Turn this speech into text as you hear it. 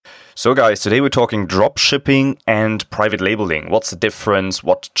So guys, today we're talking drop shipping and private labeling. What's the difference?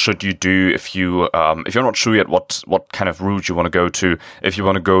 What should you do if you're not sure yet what kind of route you want to go to, if you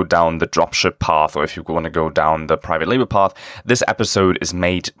want to go down the dropship path or if you want to go down the private label path? This episode is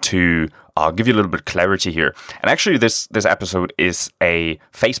made to give you a little bit of clarity here. And actually this episode is a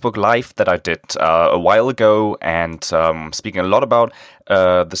Facebook Live that I did a while ago, and speaking a lot about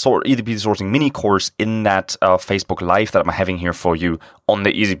the Easy Peasy Sourcing mini course in that Facebook Live that I'm having here for you on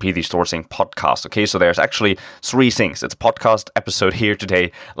the Easy Peasy Sourcing podcast. Okay, so there's actually three things. It's a podcast episode here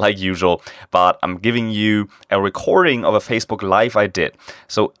today, like usual, but I'm giving you a recording of a Facebook Live I did.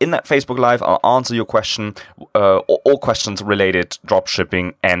 So in that Facebook Live, I'll answer your question, all questions related drop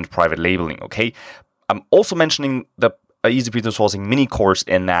shipping and private labeling. Okay, I'm also mentioning the Easy Peasy Sourcing mini course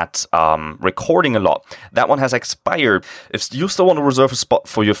in that recording a lot. That one has expired. If you still want to reserve a spot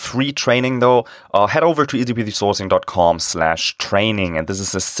for your free training though, head over to easypeasysourcing.com/training. And this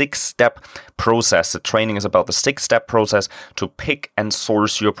is a 6-step process. The training is about the 6-step process to pick and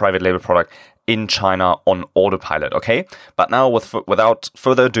source your private label product in China on autopilot, okay? But now without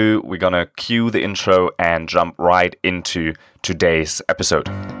further ado, we're gonna cue the intro and jump right into today's episode.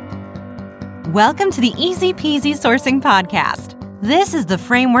 Welcome to the Easy Peasy Sourcing Podcast. This is the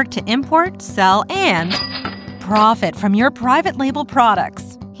framework to import, sell, and profit from your private label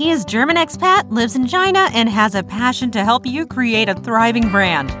products. He is German expat, lives in China, and has a passion to help you create a thriving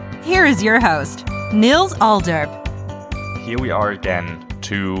brand. Here is your host, Nils Alderp. Here we are again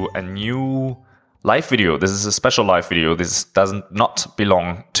to a new live video. This is a special live video. This does not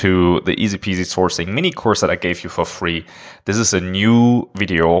belong to the Easy Peasy Sourcing mini course that I gave you for free. This is a new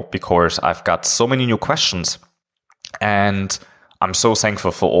video because I've got so many new questions, and I'm so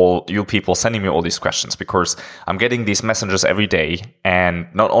thankful for all you people sending me all these questions, because I'm getting these messages every day, and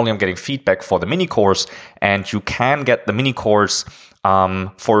not only I'm getting feedback for the mini course, and you can get the mini course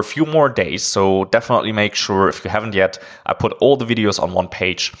for a few more days. So definitely make sure, if you haven't yet, I put all the videos on one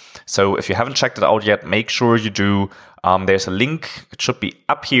page. So if you haven't checked it out yet, make sure you do. There's a link. It should be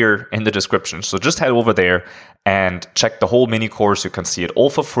up here in the description. So just head over there and check the whole mini course. You can see it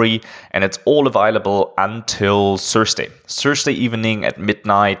all for free, and it's all available until Thursday evening at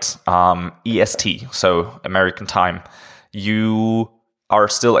midnight EST, so American time. You are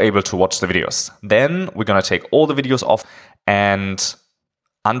still able to watch the videos. Then we're going to take all the videos off, and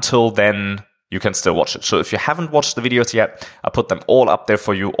until then, you can still watch it. So if you haven't watched the videos yet, I put them all up there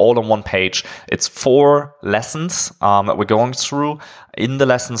for you, all on one page. It's 4 lessons that we're going through. In the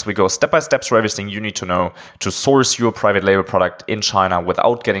lessons, we go step by step through everything you need to know to source your private label product in China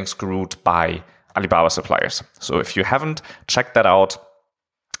without getting screwed by Alibaba suppliers. So if you haven't checked that out,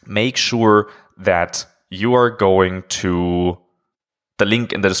 make sure that you are going to the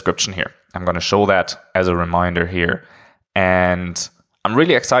link in the description here. I'm going to show that as a reminder here. And I'm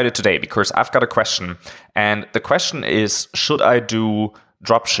really excited today because I've got a question, and the question is, should I do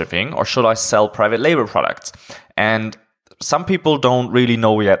drop shipping or should I sell private label products? And some people don't really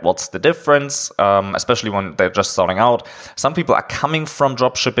know yet what's the difference, especially when they're just starting out. Some people are coming from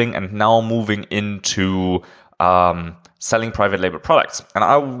drop shipping and now moving into selling private label products. And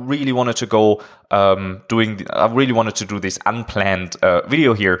I really wanted to go do this unplanned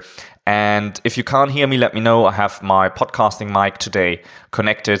video here. And if you can't hear me, let me know. I have my podcasting mic today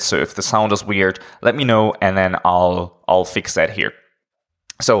connected, so if the sound is weird, let me know, and then I'll fix that here.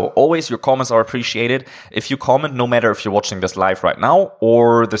 So always your comments are appreciated. If you comment, no matter if you're watching this live right now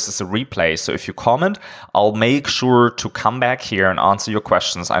or this is a replay, so if you comment, I'll make sure to come back here and answer your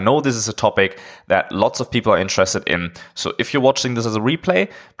questions. I know this is a topic that lots of people are interested in. So if you're watching this as a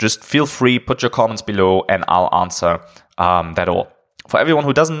replay, just feel free, put your comments below, and I'll answer that all. For everyone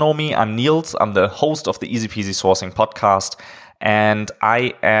who doesn't know me, I'm Niels. I'm the host of the Easy Peasy Sourcing podcast, and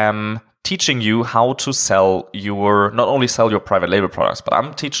I am teaching you how to not only sell your private label products, but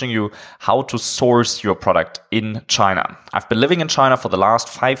I'm teaching you how to source your product in China. I've been living in China for the last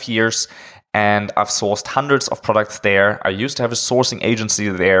 5 years, and I've sourced hundreds of products there. I used to have a sourcing agency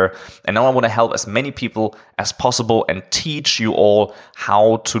there, and now I want to help as many people as possible and teach you all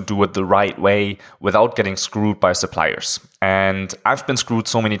how to do it the right way without getting screwed by suppliers. And I've been screwed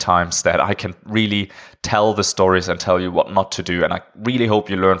so many times that I can really tell the stories and tell you what not to do, and I really hope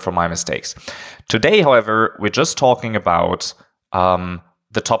you learn from my mistakes. Today, however, we're just talking about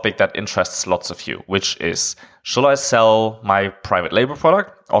the topic that interests lots of you, which is, should I sell my private label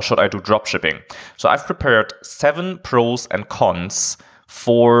product or should I do drop shipping? So I've prepared 7 pros and cons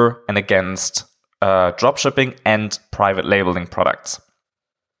for and against drop shipping and private labeling products.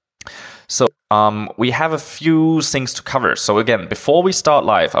 So we have a few things to cover. So again, before we start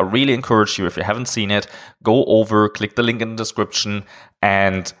live, I really encourage you, if you haven't seen it, go over, click the link in the description,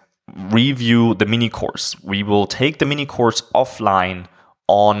 and review the mini course. We will take the mini course offline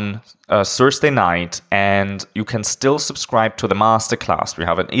on Thursday night, and you can still subscribe to the masterclass. We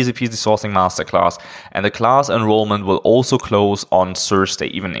have an easy peasy sourcing masterclass, and the class enrollment will also close on Thursday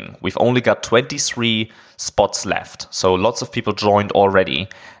evening. We've only got 23 spots left, so lots of people joined already.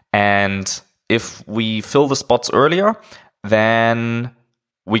 And if we fill the spots earlier, then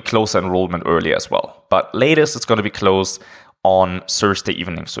we close enrollment early as well. But latest, it's going to be closed on Thursday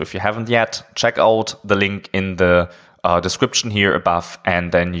evening. So if you haven't yet, check out the link in the description here above,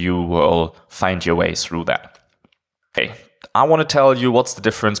 and then you will find your way through that. Okay, I want to tell you what's the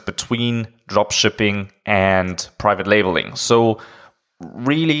difference between dropshipping and private labeling. So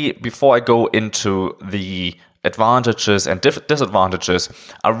really, before I go into the advantages and disadvantages,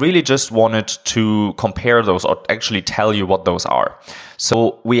 I really just wanted to compare those, or actually tell you what those are.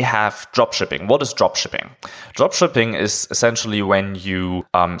 So we have dropshipping. What is dropshipping? Dropshipping is essentially when you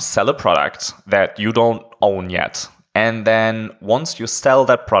sell a product that you don't own yet. And then once you sell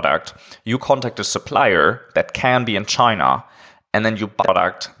that product, you contact a supplier that can be in China, and then you buy a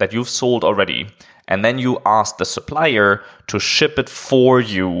product that you've sold already. And then you ask the supplier to ship it for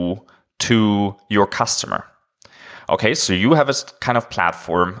you to your customer. Okay, so you have a kind of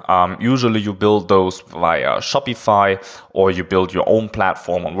platform. Usually you build those via Shopify, or you build your own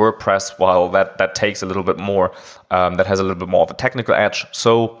platform on WordPress. Well, that takes a little bit more, that has a little bit more of a technical edge.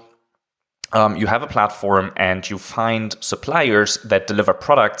 So you have a platform and you find suppliers that deliver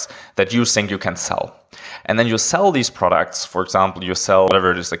products that you think you can sell. And then you sell these products. For example, you sell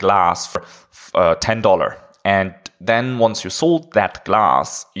whatever it is, a glass for $10. And then once you sold that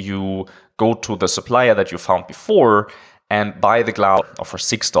glass, you go to the supplier that you found before and buy the glass for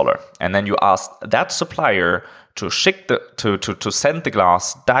 $6. And then you ask that supplier to to send the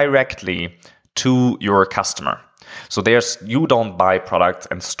glass directly to your customer. So you don't buy products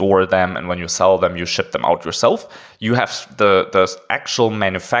and store them, and when you sell them, you ship them out yourself. You have the actual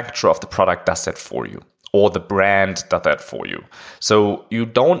manufacturer of the product does that for you, or the brand does that for you. So you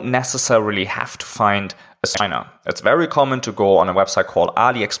don't necessarily have to find a China. It's very common to go on a website called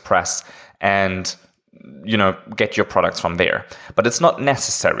AliExpress and get your products from there. But it's not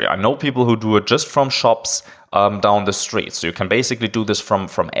necessary. I know people who do it just from shops down the street. So you can basically do this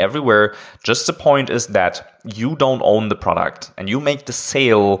from everywhere. Just the point is that you don't own the product, and you make the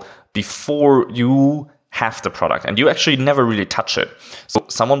sale before you have the product, and you actually never really touch it. So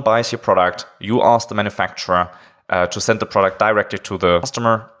someone buys your product, you ask the manufacturer to send the product directly to the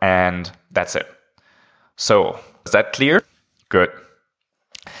customer, and that's it. So is that clear? Good.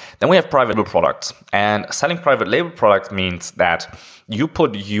 Then we have private label products, and selling private label products means that you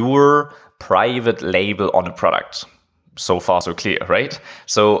put your private label on a product. So far, so clear, right?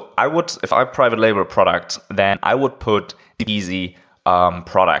 So if I private label a product, then I would put Easy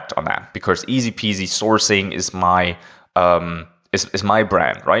product on that, because Easy Peasy Sourcing is my is my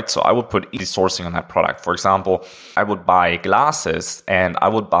brand, right? So I would put Easy Sourcing on that product. For example, I would buy glasses, and I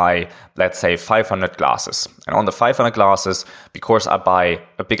would buy, let's say, 500 glasses. And on the 500 glasses, because I buy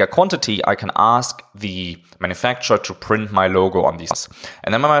a bigger quantity, I can ask the manufacturer to print my logo on these.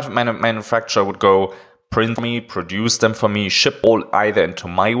 And then my manufacturer would go print for me, produce them for me, ship all either into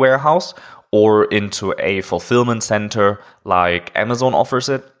my warehouse or into a fulfillment center like Amazon offers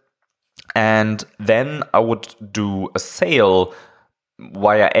it. And then I would do a sale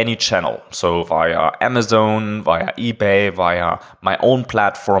via any channel. So via Amazon, via eBay, via my own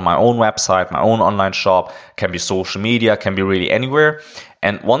platform, my own website, my own online shop, can be social media, can be really anywhere.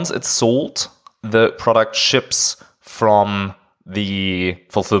 And once it's sold, the product ships from the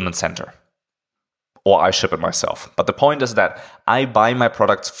fulfillment center, or I ship it myself. But the point is that I buy my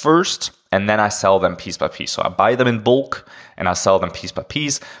products first, and then I sell them piece by piece. So I buy them in bulk and I sell them piece by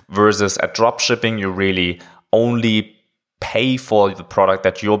piece, versus at drop shipping, you really only pay for the product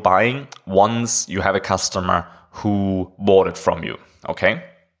that you're buying once you have a customer who bought it from you, okay?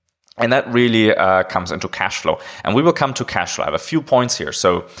 And that really comes into cash flow. And we will come to cash flow. I have a few points here.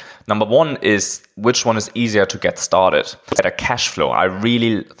 So number one is, which one is easier to get started? Better cash flow. I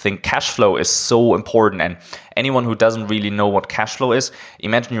really think cash flow is so important. And anyone who doesn't really know what cash flow is,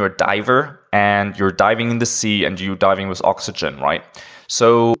 imagine you're a diver and you're diving in the sea and you're diving with oxygen, right?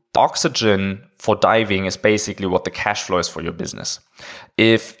 So oxygen for diving is basically what the cash flow is for your business.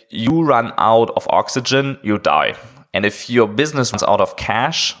 If you run out of oxygen, you die. And if your business runs out of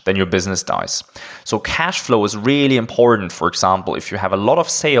cash, then your business dies. So cash flow is really important. For example, if you have a lot of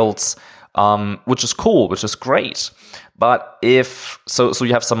sales, which is cool, which is great. But so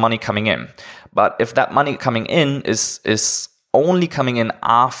you have some money coming in. But if that money coming in is only coming in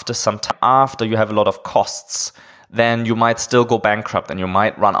after some time, after you have a lot of costs, then you might still go bankrupt and you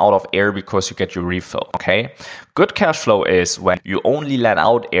might run out of air because you get your refill, okay? Good cash flow is when you only let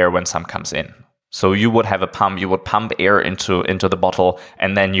out air when some comes in. So you would have a pump, you would pump air into the bottle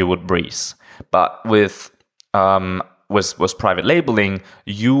and then you would breathe. But with private labeling,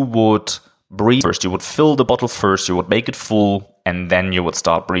 you would breathe first, you would fill the bottle first, you would make it full, and then you would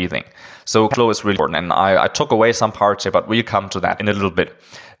start breathing. So flow is really important. And I took away some parts here, but we'll come to that in a little bit.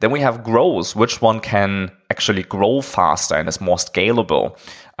 Then we have growth, which one can actually grow faster and is more scalable.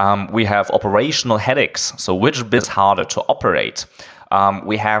 We have operational headaches. So which bit is harder to operate?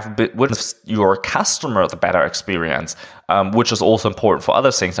 We have with your customer the better experience, which is also important for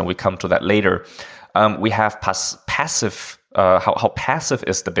other things, and we come to that later. We have passive, how passive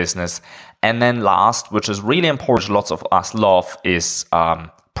is the business, and then last, which is really important, lots of us love, is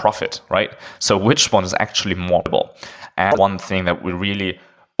profit, right? So which one is actually more valuable? And one thing that we really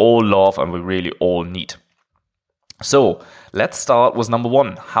all love and we really all need. So let's start with number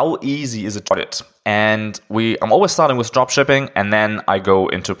one. How easy is it to start it? And I'm always starting with dropshipping and then I go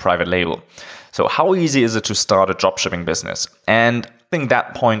into private label. So how easy is it to start a dropshipping business? And I think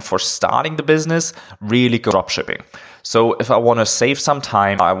that point for starting the business, really go dropshipping. So if I want to save some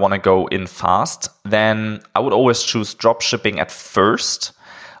time, I want to go in fast, then I would always choose dropshipping at first.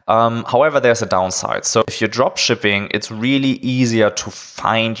 However, there's a downside. So if you're dropshipping, it's really easier to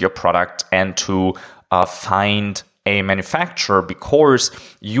find your product and to find a manufacturer because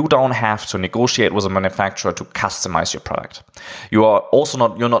you don't have to negotiate with a manufacturer to customize your product. You're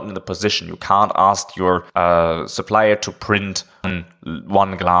not in the position. You can't ask your supplier to print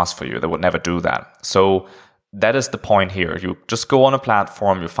one glass for you. They would never do that. So that is the point here. You just go on a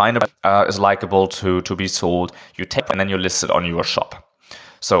platform, you find a is likable to be sold, you take it and then you list it on your shop.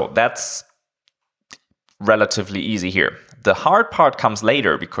 So that's relatively easy here. The hard part comes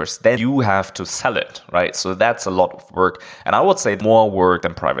later because then you have to sell it, right? So that's a lot of work. And I would say more work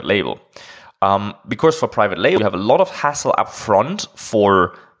than private label. Because for private label, you have a lot of hassle up front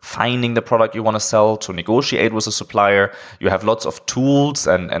for finding the product you want to sell, to negotiate with a supplier. You have lots of tools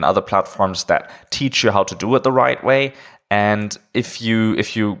and other platforms that teach you how to do it the right way. And if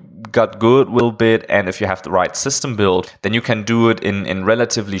you got good a little bit and if you have the right system built, then you can do it in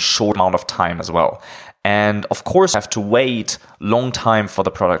relatively short amount of time as well. And of course, you have to wait long time for the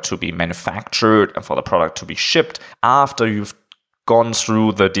product to be manufactured and for the product to be shipped after you've gone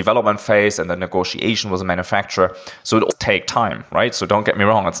through the development phase and the negotiation with the manufacturer. So it will take time, right? So don't get me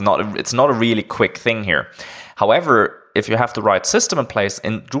wrong, it's not a really quick thing here. However, if you have the right system in place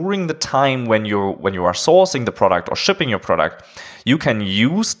and during the time when you are sourcing the product or shipping your product, you can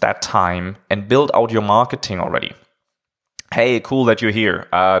use that time and build out your marketing already. Hey, cool that you're here.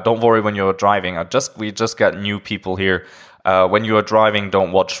 Don't worry when you're driving. We just got new people here. When you are driving,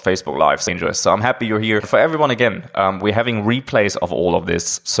 don't watch Facebook Live. It's dangerous. So I'm happy you're here. For everyone, again, we're having replays of all of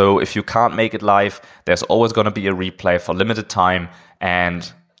this. So if you can't make it live, there's always going to be a replay for limited time. And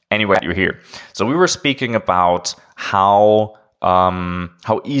anyway, you're here. So we were speaking about how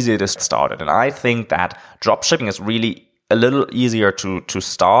easy it is to start it. And I think that dropshipping is really a little easier to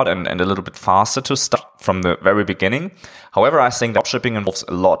start and a little bit faster to start from the very beginning. However, I think that dropshipping involves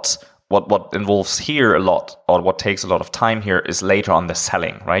a lot. What involves here a lot, or what takes a lot of time here, is later on the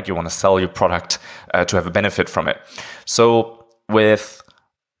selling, right? You want to sell your product to have a benefit from it. So with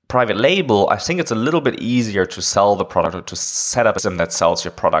private label, I think it's a little bit easier to sell the product or to set up a system that sells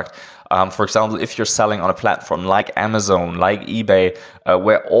your product. For example, if you're selling on a platform like Amazon, like eBay,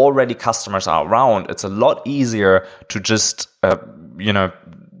 where already customers are around, it's a lot easier to just,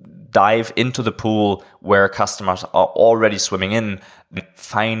 dive into the pool where customers are already swimming in,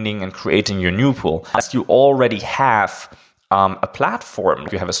 finding and creating your new pool. As you already have a platform,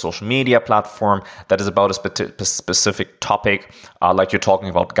 you have a social media platform that is about a specific topic, like you're talking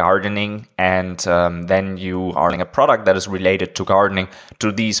about gardening, and then you are selling a product that is related to gardening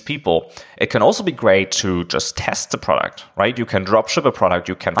to these people. It can also be great to just test the product, right? You can dropship a product,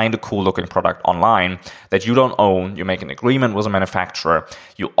 you can find a cool looking product online that you don't own, you make an agreement with a manufacturer,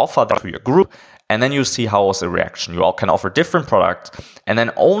 you offer that to your group, and then you see how is the reaction. You all can offer different products, and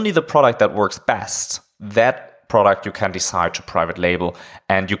then only the product that works best, that product you can decide to private label,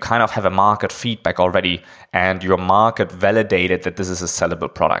 and you kind of have a market feedback already and your market validated that this is a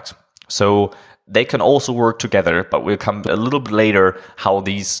sellable product. So they can also work together, but we'll come a little bit later how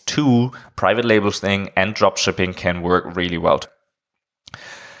these two, private labels thing and dropshipping, can work really well.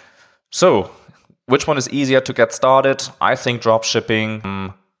 So which one is easier to get started? I think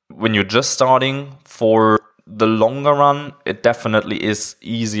dropshipping, when you're just starting, for the longer run, it definitely is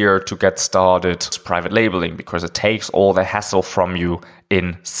easier to get started private labeling because it takes all the hassle from you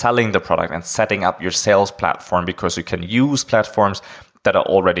in selling the product and setting up your sales platform, because you can use platforms that are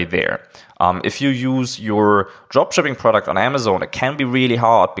already there. If you use your dropshipping product on Amazon, it can be really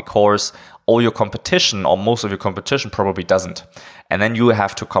hard because all your competition, or most of your competition, probably doesn't. And then you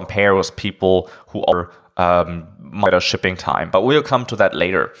have to compare with people who are better shipping time. But we'll come to that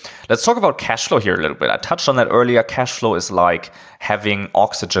later. Let's talk about cash flow here a little bit. I touched on that earlier. Cash flow is like having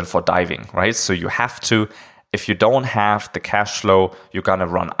oxygen for diving, right? So you have to, if you don't have the cash flow, you're going to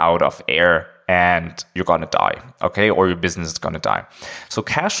run out of air and you're going to die, okay? Or your business is going to die. So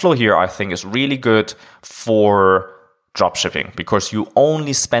cash flow here, I think, is really good for dropshipping because you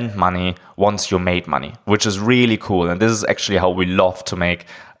only spend money once you made money, which is really cool. And this is actually how we love to make,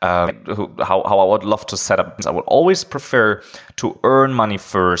 how I would love to set up. I would always prefer to earn money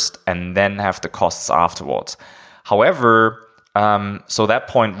first and then have the costs afterwards. However, so that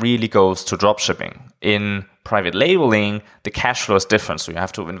point really goes to dropshipping. In private labeling, the cash flow is different. So you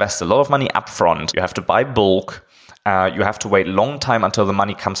have to invest a lot of money upfront. You have to buy bulk. You have to wait a long time until the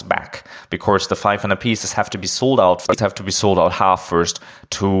money comes back because the 500 pieces have to be sold out. It have to be sold out half first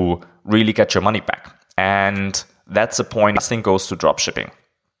to really get your money back. And that's the point. This thing goes to dropshipping.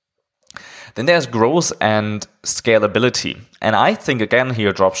 Then there's growth and scalability. And I think, again,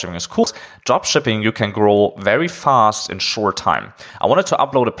 here dropshipping is cool. Dropshipping, you can grow very fast in short time. I wanted to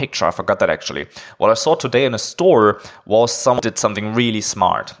upload a picture. I forgot that actually. What I saw today in a store was someone did something really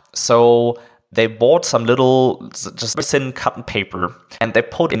smart. So they bought some little, just thin cotton paper, and they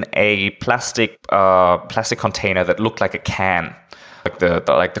put in a plastic container that looked like a can. Like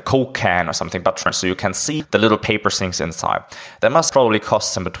the Coke can or something, but so you can see the little paper things inside. That must probably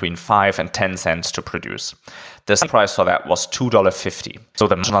cost them between 5 and 10 cents to produce. The price for that was $2.50. So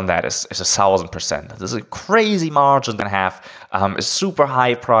the margin on that is 1,000%. This is a crazy margin to have. A super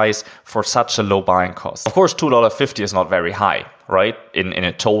high price for such a low buying cost. Of course, $2.50 is not very high, right? In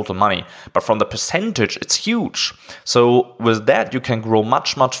a total money, but from the percentage, it's huge. So with that, you can grow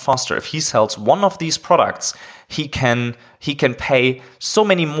much, much faster. If he sells one of these products, he can pay so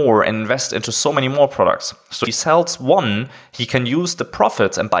many more and invest into so many more products. So he sells one, he can use the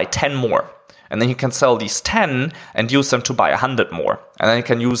profits and buy 10 more. And then he can sell these 10 and use them to buy 100 more. And then he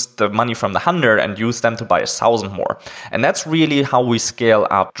can use the money from the 100 and use them to buy 1,000 more. And that's really how we scale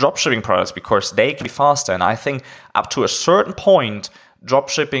up dropshipping products, because they can be faster. And I think up to a certain point,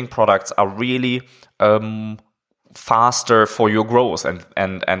 dropshipping products are really faster for your growth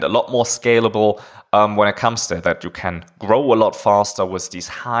and a lot more scalable when it comes to that. You can grow a lot faster with these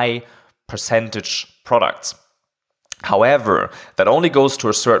high percentage products. However, that only goes to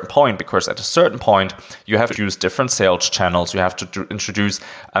a certain point, because at a certain point, you have to use different sales channels. You have to introduce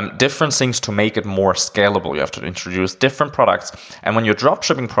different things to make it more scalable. You have to introduce different products. And when you're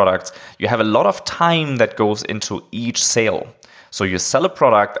dropshipping products, you have a lot of time that goes into each sale. So you sell a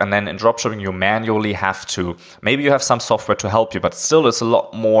product, and then in dropshipping, you manually have to, maybe you have some software to help you, but still it's a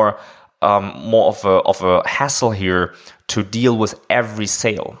lot more of a hassle here to deal with every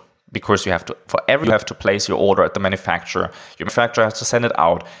sale. Because you have to place your order at the manufacturer. Your manufacturer has to send it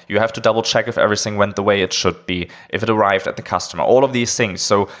out. You have to double check if everything went the way it should be, if it arrived at the customer, all of these things.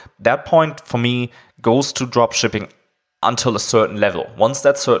 So that point for me goes to dropshipping until a certain level. Once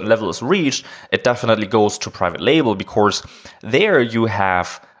that certain level is reached, it definitely goes to private label, because there you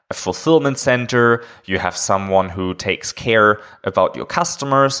have a fulfillment center, you have someone who takes care about your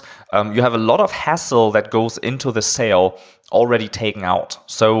customers, you have a lot of hassle that goes into the sale already taken out.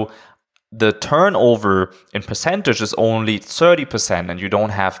 So the turnover in percentage is only 30%, and you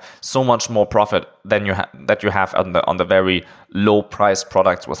don't have so much more profit than you have on the very low price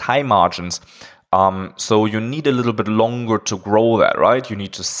products with high margins. So you need a little bit longer to grow that, right? You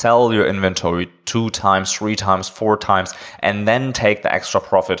need to sell your inventory 2 times, 3 times, 4 times, and then take the extra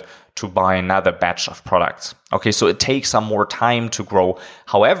profit to buy another batch of products. Okay, so it takes some more time to grow.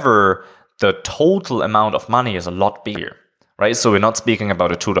 However, the total amount of money is a lot bigger, right? So we're not speaking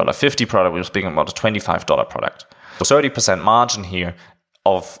about a $2.50 product, we're speaking about a $25 product. So 30% margin here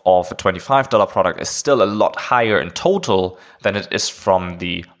of a $25 product is still a lot higher in total than it is from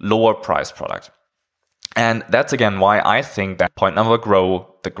the lower price product. And that's, again, why I think that point number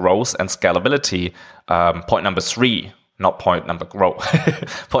the growth and scalability, point number 3, not point number grow.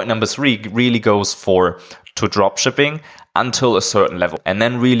 Point number 3 really goes to dropshipping until a certain level. And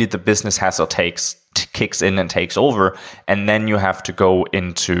then really the business hassle kicks in and takes over. And then you have to go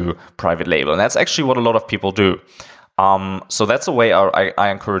into private label. And that's actually what a lot of people do. So that's a way I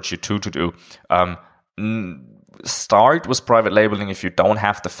encourage you to do. start with private labeling if you don't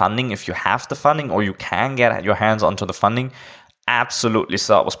have the funding. If you have the funding or you can get your hands onto the funding, absolutely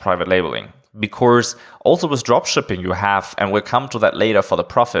start with private labeling. Because also with dropshipping you have, and we'll come to that later for the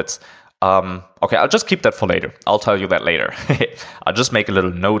profits. Okay, I'll just keep that for later. I'll tell you that later. I'll just make a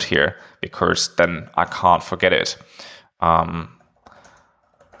little note here because then I can't forget it.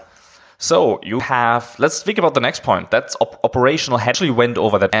 So you have, let's speak about the next point. That's operational. I actually went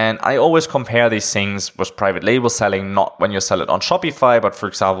over that. And I always compare these things with private label selling, not when you sell it on Shopify, but for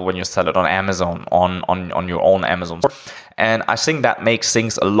example, when you sell it on Amazon, on your own Amazon store. And I think that makes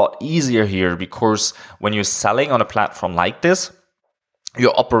things a lot easier here because when you're selling on a platform like this,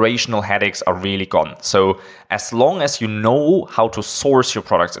 your operational headaches are really gone. So as long as you know how to source your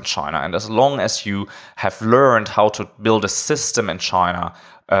products in China, and as long as you have learned how to build a system in China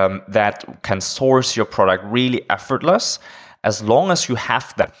that can source your product really effortless, as long as you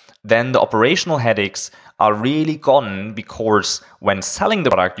have that, then the operational headaches are really gone because when selling the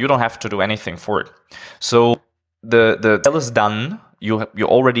product, you don't have to do anything for it. So the sale is done. You're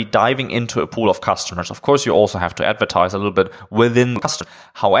already diving into a pool of customers. Of course, you also have to advertise a little bit within the customer.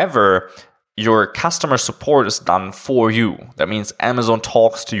 However, your customer support is done for you. That means Amazon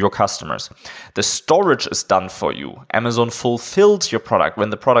talks to your customers. The storage is done for you. Amazon fulfills your product. When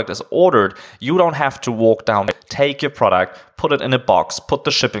the product is ordered, you don't have to walk down, take your product, put it in a box, put the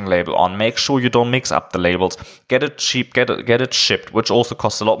shipping label on, make sure you don't mix up the labels, get it cheap, get it shipped, which also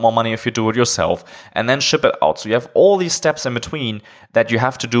costs a lot more money if you do it yourself, and then ship it out. So you have all these steps in between that you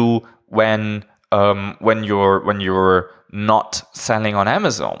have to do when you're not selling on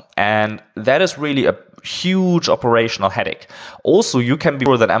Amazon. And that is really a huge operational headache. Also, you can be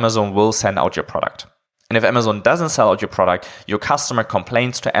sure that Amazon will send out your product. And if Amazon doesn't sell out your product, your customer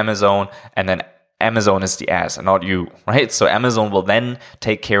complains to Amazon, and then Amazon is the ass and not you, right? So Amazon will then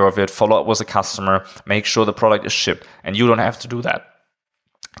take care of it, follow up with the customer, make sure the product is shipped, and you don't have to do that.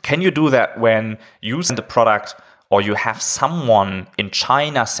 Can you do that when you send the product or you have someone in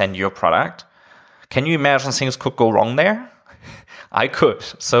China send your product? Can you imagine things could go wrong there? I could.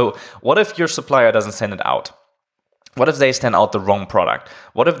 So what if your supplier doesn't send it out? What if they send out the wrong product?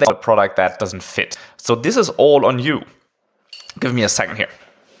 What if they have a product that doesn't fit? So this is all on you. Give me a second here.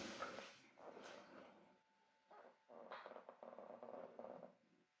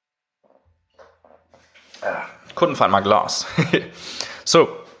 Couldn't find my glass.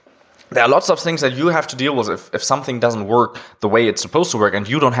 So there are lots of things that you have to deal with. If something doesn't work the way it's supposed to work and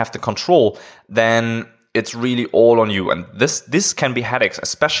you don't have the control, then it's really all on you. And this can be headaches,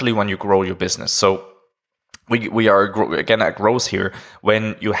 especially when you grow your business. So we are again at growth here.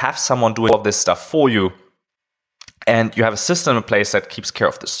 When you have someone doing all of this stuff for you, and you have a system in place that keeps care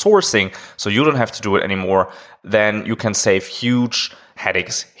of the sourcing, so you don't have to do it anymore, then you can save huge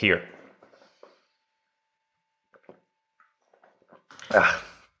headaches here.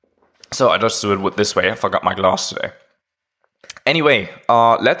 So I just do it this way. I forgot my glass today. Anyway,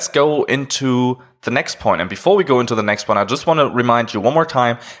 let's go into the next point. And before we go into the next one, I just want to remind you one more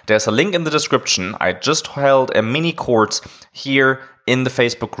time, there's a link in the description. I just held a mini course here in the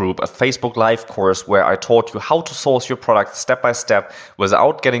Facebook group, a Facebook Live course where I taught you how to source your product step by step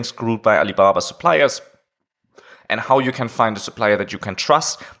without getting screwed by Alibaba suppliers, and how you can find a supplier that you can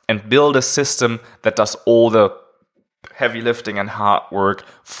trust and build a system that does all the heavy lifting and hard work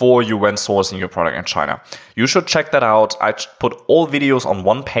for you when sourcing your product in China. You should check that out. I put all videos on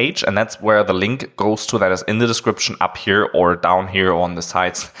one page, and that's where the link goes to. That is in the description up here or down here on the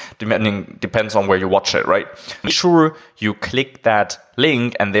sides, depends on where you watch it, right? Make sure you click that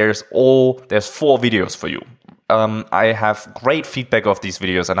link, and there's 4 videos for you. I have great feedback of these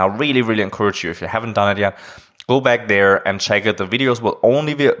videos, and I really, really encourage you, if you haven't done it yet, go back there and check it. The videos will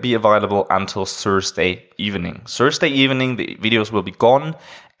only be available until Thursday evening. Thursday evening, the videos will be gone,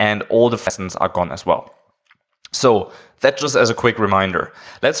 and all the lessons are gone as well. So that just as a quick reminder.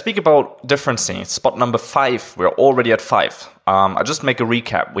 Let's speak about different things. Spot number 5. We're already at 5. I'll just make a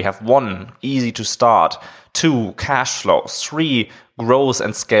recap. We have 1, easy to start. 2, cash flow. 3, growth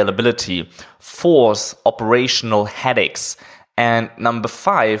and scalability. 4, operational headaches. And number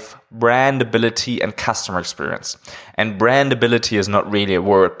 5, brandability and customer experience. And brandability is not really a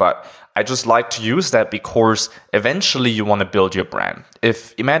word, but I just like to use that because eventually you want to build your brand.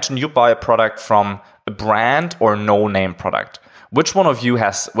 Imagine you buy a product from a brand or a no-name product. Which one of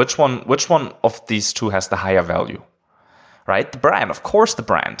these two has the higher value? Right? The brand, of course, the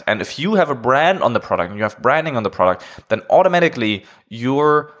brand. And if you have a brand on the product and you have branding on the product, then automatically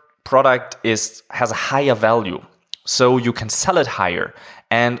your product has a higher value. So you can sell it higher.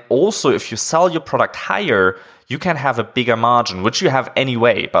 And also, if you sell your product higher, you can have a bigger margin, which you have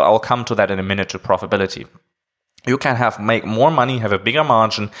anyway, but I'll come to that in a minute to profitability. you can make more money, have a bigger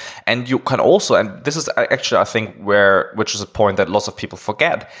margin, and you can also, and this is actually, I think, which is a point that lots of people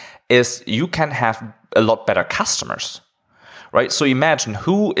forget, is you can have a lot better customers, right? So imagine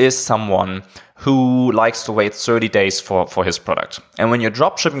who is someone who likes to wait 30 days for his product. And when you're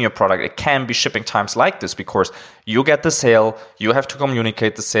drop shipping your product, it can be shipping times like this because you get the sale, you have to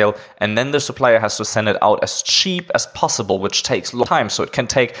communicate the sale, and then the supplier has to send it out as cheap as possible, which takes a long time. So it can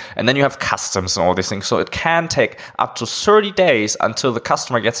take, and then you have customs and all these things. So it can take up to 30 days until the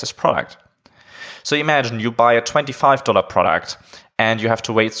customer gets his product. So imagine you buy a $25 product and you have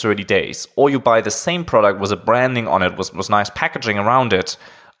to wait 30 days. Or you buy the same product with a branding on it, with nice packaging around it,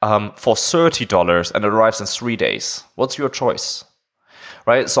 for $30 and it arrives in 3 days. What's your choice?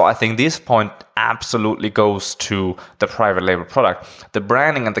 Right? So I think this point absolutely goes to the private label product. The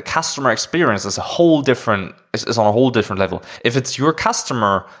branding and the customer experience is on a whole different level. If it's your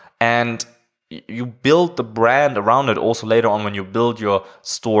customer and you build the brand around it also later on when you build your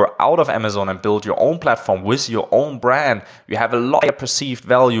store out of Amazon and build your own platform with your own brand, you have a lot of perceived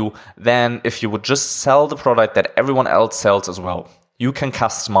value than if you would just sell the product that everyone else sells as well. You can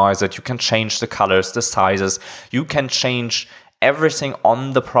customize it, you can change the colors, the sizes, you can change everything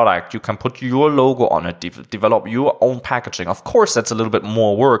on the product. You can put your logo on it, develop your own packaging. Of course, that's a little bit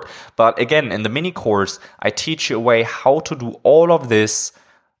more work, but again, in the mini course, I teach you a way how to do all of this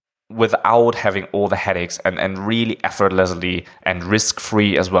without having all the headaches and really effortlessly and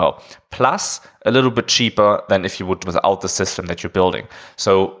risk-free as well. Plus, a little bit cheaper than if you would without the system that you're building.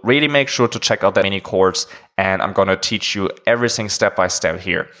 So really make sure to check out that mini course, and I'm going to teach you everything step by step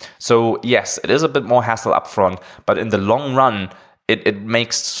here. So yes, it is a bit more hassle upfront, but in the long run, it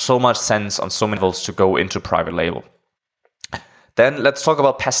makes so much sense on so many levels to go into private label. Then let's talk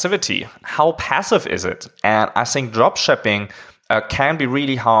about passivity. How passive is it? And I think dropshipping can be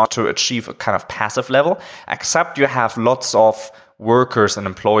really hard to achieve a kind of passive level, except you have lots of workers and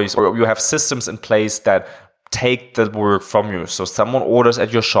employees, or you have systems in place that take the work from you. So someone orders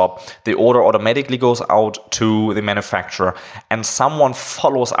at your shop, the order automatically goes out to the manufacturer, and someone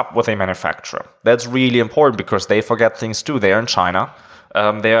follows up with a manufacturer. That's really important because they forget things too. They're in China.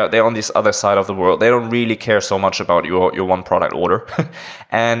 They're on this other side of the world. They don't really care so much about your one product order.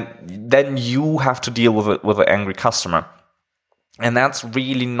 And then you have to deal with an angry customer. And that's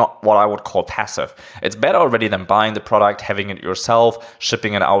really not what I would call passive. It's better already than buying the product, having it yourself,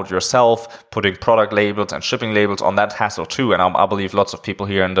 shipping it out yourself, putting product labels and shipping labels on that hassle too. And I believe lots of people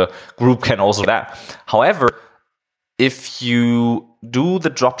here in the group can also do that. However, if you do the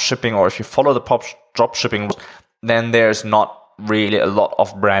drop shipping or if you follow the drop shipping, then there's not really a lot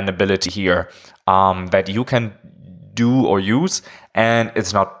of brandability here that you can do or use. And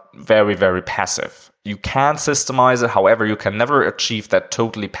it's not very, very passive. You can systemize it, however, you can never achieve that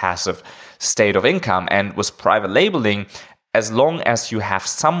totally passive state of income. And with private labeling, as long as you have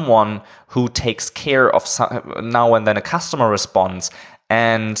someone who takes care of now and then a customer response,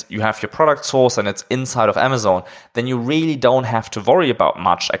 and you have your product source and it's inside of Amazon, then you really don't have to worry about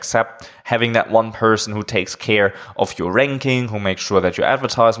much except having that one person who takes care of your ranking, who makes sure that your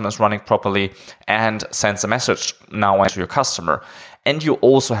advertisement is running properly and sends a message now to your customer. And you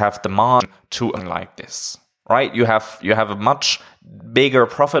also have the margin to like this, right? You have a much bigger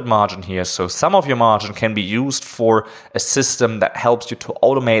profit margin here. So some of your margin can be used for a system that helps you to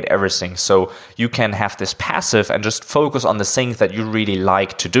automate everything. So you can have this passive and just focus on the things that you really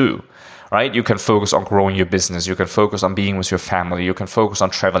like to do, right? You can focus on growing your business. You can focus on being with your family. You can focus on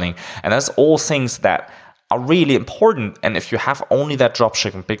traveling. And that's all things that are really important. And if you have only that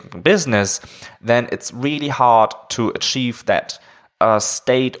dropshipping business, then it's really hard to achieve that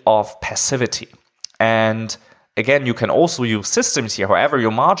state of passivity. And again, you can also use systems here. However,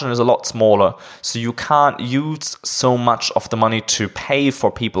 your margin is a lot smaller, so you can't use so much of the money to pay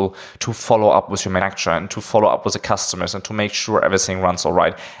for people to follow up with your manufacturer and to follow up with the customers and to make sure everything runs all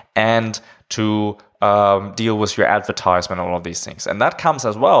right and to deal with your advertisement and all of these things. And that comes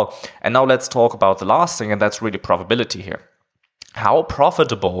as well. And now let's talk about the last thing, and that's really profitability here. How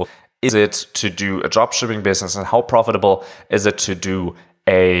profitable is it to do a dropshipping business, and how profitable is it to do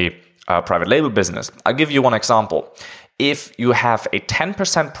a private label business? I'll give you one example. If you have a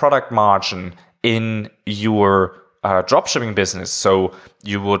 10% product margin in your dropshipping business, so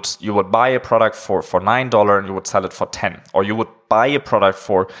you would buy a product for $9 and you would sell it for $10, or you would buy a product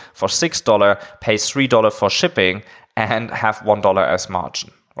for $6, pay $3 for shipping, and have $1 as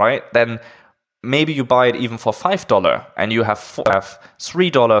margin, right? Then maybe you buy it even for $5 and you have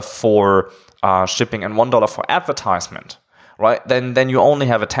 $3 for shipping and $1 for advertisement, right? Then you only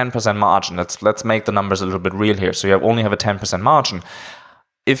have a 10% margin. Let's make the numbers a little bit real here. So you only have a 10% margin.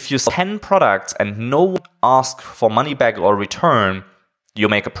 if you sell 10 products and no one asks for money back or return, you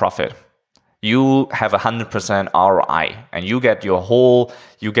make a profit. You have 100% ROI and you get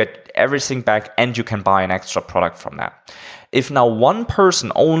everything back and you can buy an extra product from that. If now one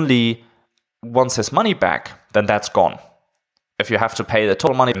person only wants his money back, then that's gone. If you have to pay the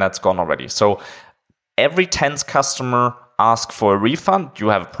total money, then that's gone already. So every 10th customer asks for a refund, you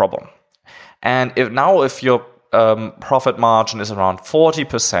have a problem. And if your profit margin is around 40%,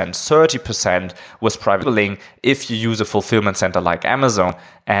 30% with private labeling, if you use a fulfillment center like Amazon,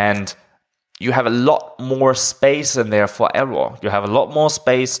 and you have a lot more space in there for error. You have a lot more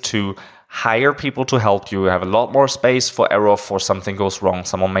space to hire people to help you. You have a lot more space for error for something goes wrong.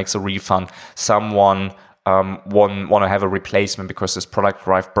 Someone makes a refund. Someone want to have a replacement because this product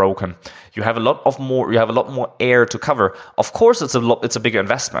arrived broken. You have a lot more air to cover. Of course, it's a bigger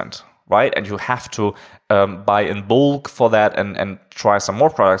investment, right? And you have to buy in bulk for that and try some more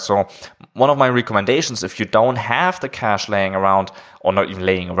products. So one of my recommendations, if you don't have the cash laying around, or not even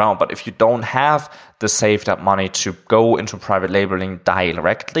laying around, but if you don't have the saved up money to go into private labeling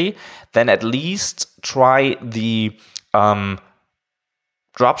directly, then at least try the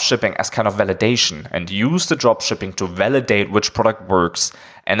drop shipping as kind of validation and use the drop shipping to validate which product works,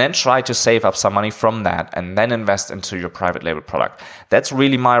 and then try to save up some money from that and then invest into your private label product. That's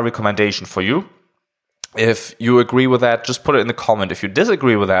really my recommendation for you. If you agree with that, just put it in the comment. If you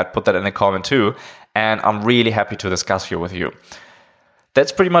disagree with that, put that in the comment too. And I'm really happy to discuss here with you.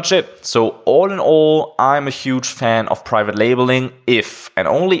 That's pretty much it. So all in all, I'm a huge fan of private labeling if and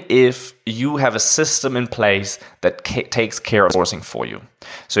only if you have a system in place that takes care of sourcing for you.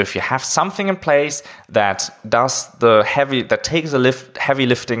 So if you have something in place that takes the heavy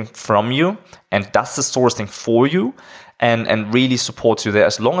lifting from you and does the sourcing for you and really supports you there,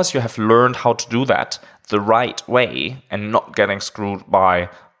 as long as you have learned how to do that the right way and not getting screwed by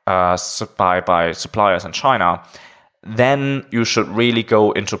suppliers in China, then you should really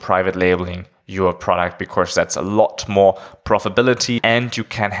go into private labeling your product, because that's a lot more profitability and you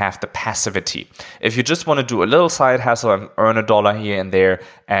can have the passivity. If you just want to do a little side hustle and earn $1 here and there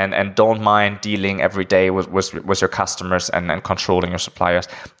and don't mind dealing every day with your customers and controlling your suppliers,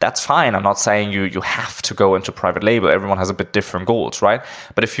 that's fine. I'm not saying you have to go into private label. Everyone has a bit different goals, right?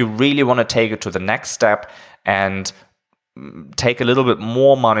 But if you really want to take it to the next step and take a little bit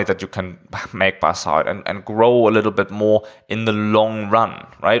more money that you can make by side and grow a little bit more in the long run,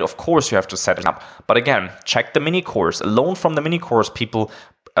 right? Of course, you have to set it up. But again, check the mini course. Alone from the mini course, people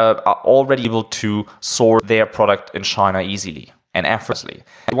are already able to source their product in China easily and effortlessly.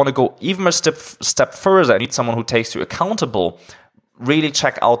 If you want to go even a step further and need someone who takes you accountable, really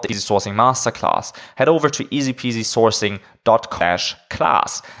check out the Easy Sourcing Masterclass. Head over to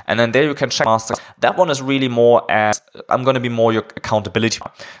easypeasysourcing.com/class, and then there you can check master. That one is really more as I'm going to be more your accountability.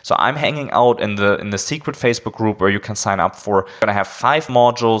 So I'm hanging out in the secret Facebook group where you can sign up for. I'm going to have 5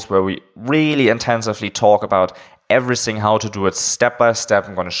 modules where we really intensively talk about everything, how to do it step by step.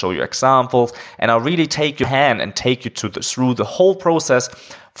 I'm going to show you examples, and I'll really take your hand and take you through the whole process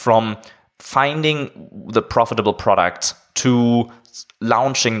from finding the profitable product to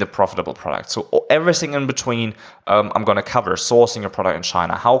launching the profitable product. So everything in between, I'm going to cover. Sourcing your product in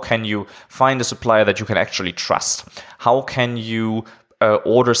China. How can you find a supplier that you can actually trust? How can you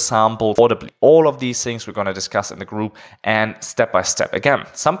order samples audibly? All of these things we're going to discuss in the group, and step by step. Again,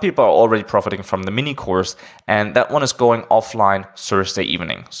 some people are already profiting from the mini course, and that one is going offline Thursday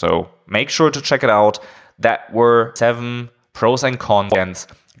evening. So make sure to check it out. That were 7 pros and cons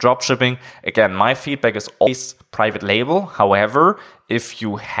against dropshipping. Again, my feedback is always private label. However, if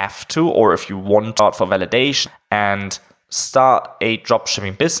you have to, or if you want to start for validation and start a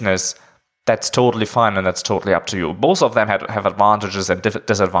dropshipping business, that's totally fine and that's totally up to you. Both of them have advantages and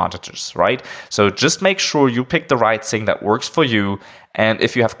disadvantages, right? So just make sure you pick the right thing that works for you. And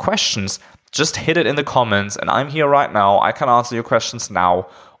if you have questions, just hit it in the comments. And I'm here right now. I can answer your questions now.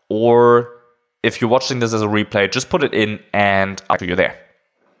 Or if you're watching this as a replay, just put it in and I'll see you there.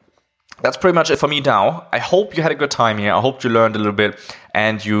 That's pretty much it for me now. I hope you had a good time here. I hope you learned a little bit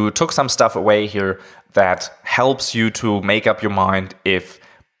and you took some stuff away here that helps you to make up your mind if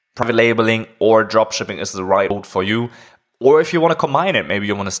private labeling or dropshipping is the right route for you. Or if you want to combine it, maybe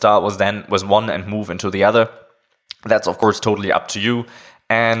you want to start with one and move into the other. That's of course totally up to you.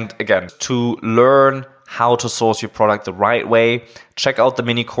 And again, to learn how to source your product the right way, check out the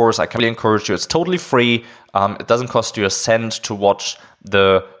mini course. I can really encourage you. It's totally free. It doesn't cost you a cent to watch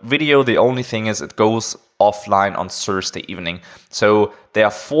the video. The only thing is it goes offline on Thursday evening. So there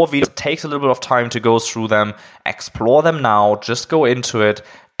are 4 videos. It takes a little bit of time to go through them. Explore them now. Just go into it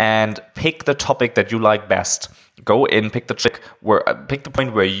and pick the topic that you like best. Go in, pick the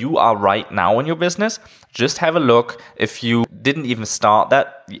point where you are right now in your business. Just have a look. If you didn't even start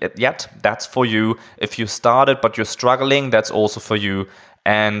that yet, that's for you. If you started but you're struggling, that's also for you.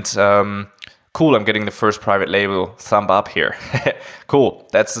 And cool, I'm getting the first private label thumb up here. Cool,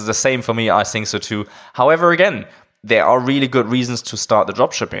 that's the same for me. I think so too. However, again, there are really good reasons to start the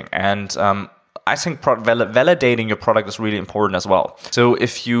dropshipping, and I think validating your product is really important as well. So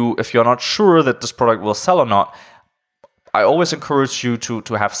if you're not sure that this product will sell or not, I always encourage you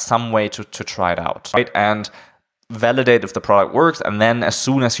to have some way to try it out, right? And validate if the product works, and then as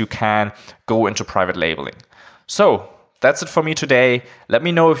soon as you can, go into private labeling. So that's it for me today. Let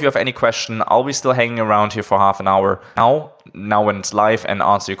me know if you have any question. I'll be still hanging around here for half an hour now when it's live, and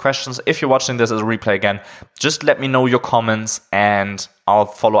answer your questions. If you're watching this as a replay again, just let me know your comments and I'll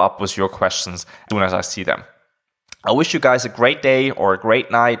follow up with your questions as soon as I see them. I wish you guys a great day or a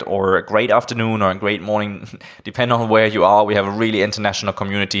great night or a great afternoon or a great morning, depending on where you are. We have a really international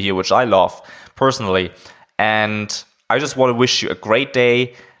community here, which I love personally. And I just want to wish you a great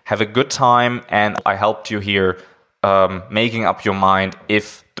day. Have a good time. And I helped you here making up your mind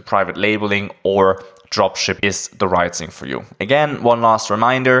if the private labeling or dropship is the right thing for you. Again, one last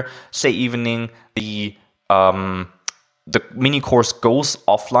reminder, say evening, the mini course goes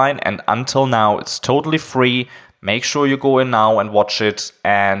offline, and until now it's totally free. Make sure you go in now and watch it,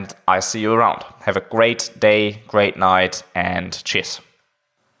 and I see you around. Have a great day, great night, and cheers.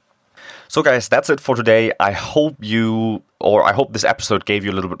 So guys, that's it for today. I hope this episode gave you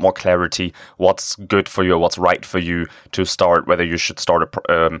a little bit more clarity what's good for you, what's right for you to start, whether you should start a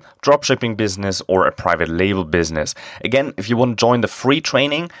dropshipping business or a private label business. Again, if you want to join the free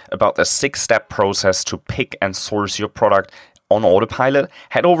training about the 6-step process to pick and source your product on autopilot,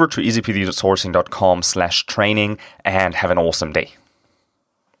 head over to easypeasysourcing.com/training and have an awesome day.